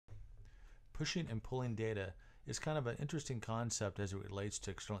pushing and pulling data is kind of an interesting concept as it relates to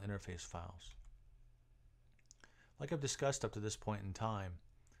external interface files. Like I've discussed up to this point in time,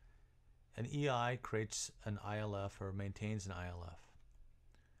 an EI creates an ILF or maintains an ILF.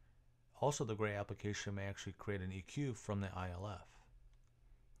 Also, the gray application may actually create an EQ from the ILF.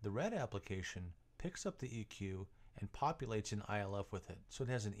 The red application picks up the EQ and populates an ILF with it, so it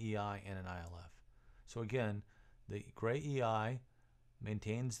has an EI and an ILF. So again, the gray EI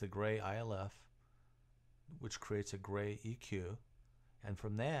maintains the gray ILF, which creates a gray EQ, and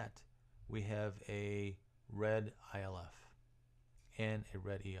from that we have a red ILF and a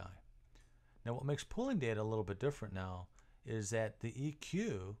red EI. Now what makes pulling data a little bit different now is that the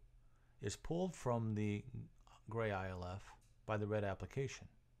EQ is pulled from the gray ILF by the red application.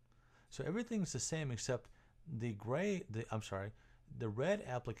 So everything's the same except the red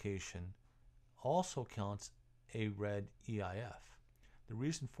application also counts a red EIF. The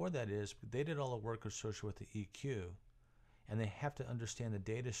reason for that is they did all the work associated with the EQ, and they have to understand the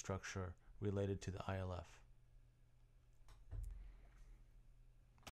data structure related to the ILF.